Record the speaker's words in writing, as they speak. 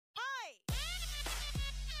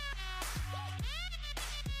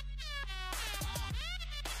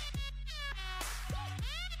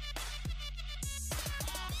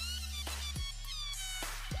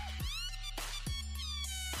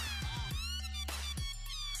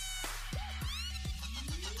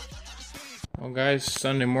Well guys,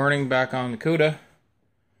 Sunday morning back on the Cuda.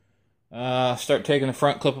 Start taking the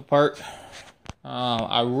front clip apart.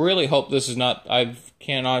 I really hope this is not, I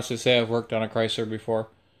can't honestly say I've worked on a Chrysler before,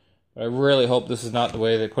 but I really hope this is not the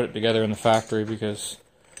way they put it together in the factory, because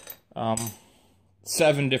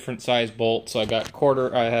 7 different size bolts. I got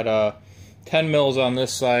I had 10 mils on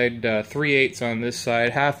this side, 3/8 on this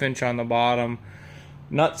side, 1/2 inch on the bottom,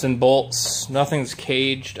 nuts and bolts. Nothing's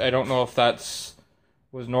caged. I don't know if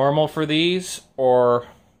was normal for these, or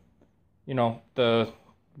you know, the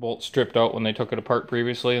bolt stripped out when they took it apart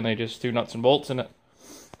previously and they just threw nuts and bolts in it.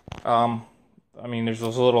 I mean, there's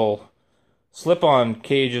those little slip-on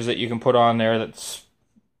cages that you can put on there that's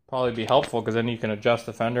probably be helpful, because then you can adjust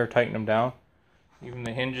the fender, tighten them down. Even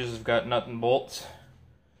the hinges have got nut and bolts.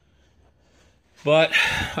 But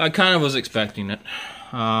I kind of was expecting it.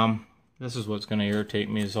 This is what's going to irritate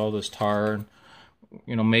me, is all this tar.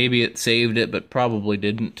 You know, maybe it saved it, but probably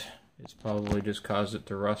didn't. It's probably just caused it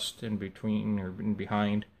to rust in between or in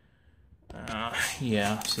behind.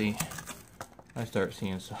 Yeah, see, I start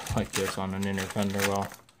seeing stuff like this on an inner fender. Well,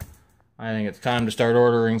 I think it's time to start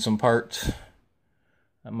ordering some parts.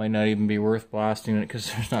 That might not even be worth blasting it,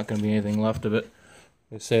 because there's not going to be anything left of it.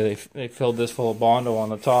 They say they filled this full of Bondo on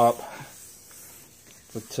the top,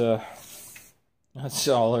 but that's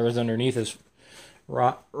all there is underneath is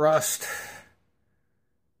rust.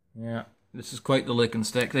 Yeah, this is quite the lick and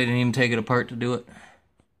stick. They didn't even take it apart to do it.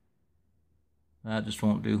 That just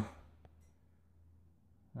won't do.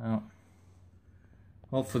 Well,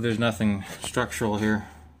 hopefully there's nothing structural here.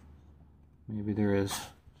 Maybe there is.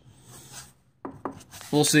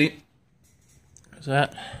 We'll see. Is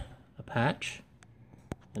that a patch?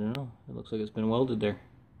 I don't know. It looks like it's been welded there.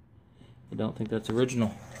 I don't think that's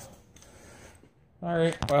original.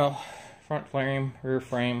 Alright, well, front frame, rear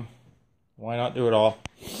frame. Why not do it all?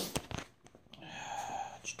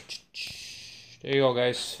 There you go,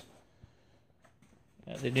 guys.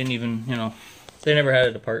 Yeah, they didn't even, you know, they never had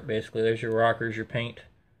it apart, basically. There's your rockers, your paint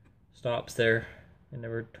stops there. They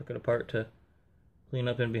never took it apart to clean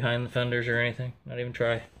up in behind the fenders or anything. Not even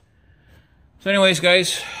try. So anyways,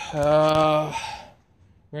 guys, we're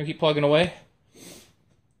going to keep plugging away.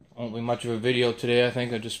 Won't be much of a video today, I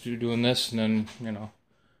think. I'll just be doing this and then, you know,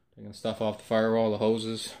 taking stuff off the firewall, the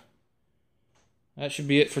hoses. That should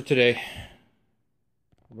be it for today.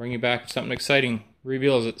 I'll bring you back if something exciting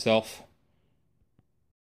reveals itself.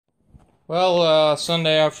 Well,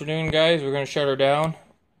 Sunday afternoon, guys, we're going to shut her down.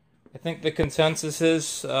 I think the consensus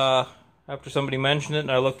is, after somebody mentioned it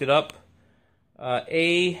and I looked it up,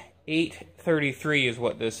 A833 is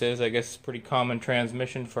what this is. I guess it's a pretty common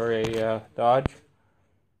transmission for a Dodge.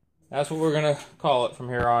 That's what we're going to call it from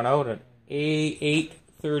here on out, an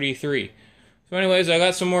A833. So anyways, I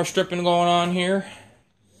got some more stripping going on here.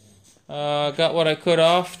 Got what I could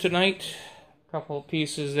off tonight. A couple of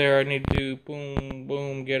pieces there I need to boom,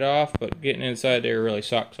 boom, get off, but getting inside there really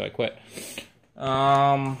sucks, so I quit.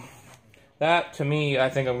 That, to me, I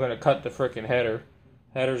think I'm going to cut the frickin' header.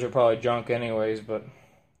 Headers are probably junk anyways, but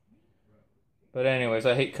anyways,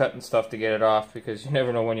 I hate cutting stuff to get it off, because you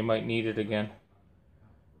never know when you might need it again.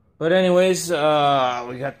 But anyways, we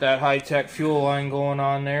got that high-tech fuel line going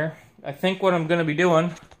on there. I think what I'm going to be doing,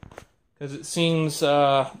 because it seems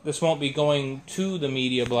this won't be going to the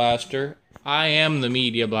Media Blaster. I am the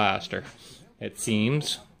Media Blaster, it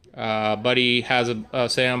seems. Buddy has a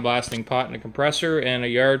sandblasting pot and a compressor and a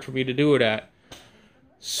yard for me to do it at.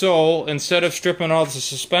 So, instead of stripping all the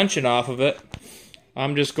suspension off of it,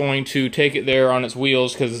 I'm just going to take it there on its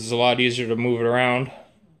wheels, because it's a lot easier to move it around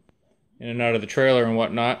in and out of the trailer and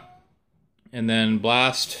whatnot. And then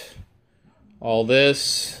blast all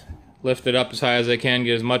this, lift it up as high as I can,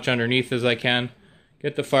 get as much underneath as I can,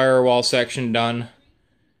 get the firewall section done,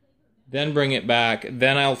 then bring it back.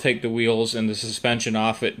 Then I'll take the wheels and the suspension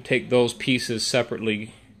off it, take those pieces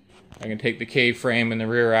separately. I can take the K-frame and the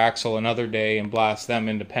rear axle another day and blast them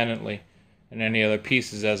independently, and any other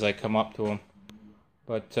pieces as I come up to them.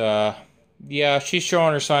 But yeah, she's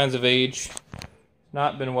showing her signs of age.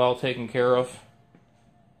 Not been well taken care of.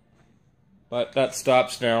 But that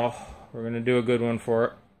stops now. We're going to do a good one for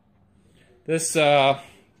it. This,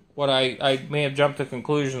 what I may have jumped to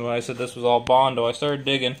conclusion when I said this was all Bondo. I started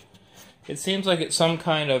digging. It seems like it's some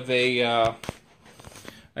kind of a,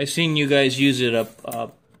 I've seen you guys use it,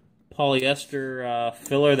 a polyester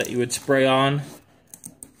filler that you would spray on.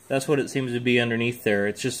 That's what it seems to be underneath there.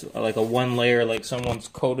 It's just like a one layer, like someone's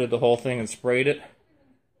coated the whole thing and sprayed it.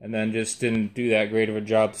 And then just didn't do that great of a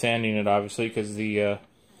job sanding it, obviously, because the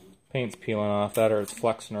paint's peeling off that, or it's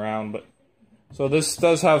flexing around. But so this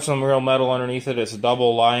does have some real metal underneath it. It's a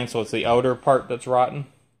double line, so it's the outer part that's rotten.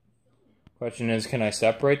 Question is, can I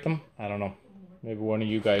separate them? I don't know. Maybe one of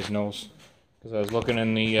you guys knows. Because I was looking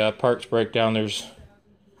in the parts breakdown, there's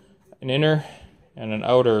an inner and an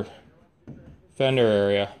outer fender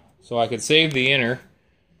area. So I could save the inner.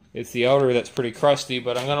 It's the outer that's pretty crusty,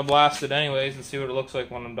 but I'm going to blast it anyways and see what it looks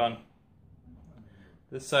like when I'm done.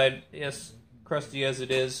 This side, yes, crusty as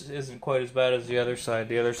it is, isn't quite as bad as the other side.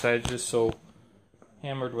 The other side is just so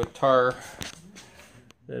hammered with tar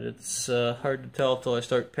that it's hard to tell till I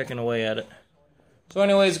start picking away at it. So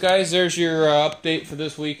anyways, guys, there's your update for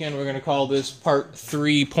this weekend. We're going to call this part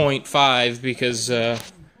 3.5 because I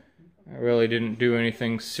really didn't do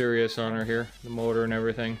anything serious on her here, the motor and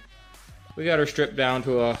everything. We got her stripped down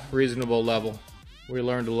to a reasonable level. We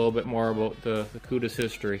learned a little bit more about the Cuda's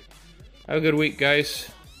history. Have a good week, guys.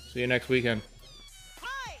 See you next weekend.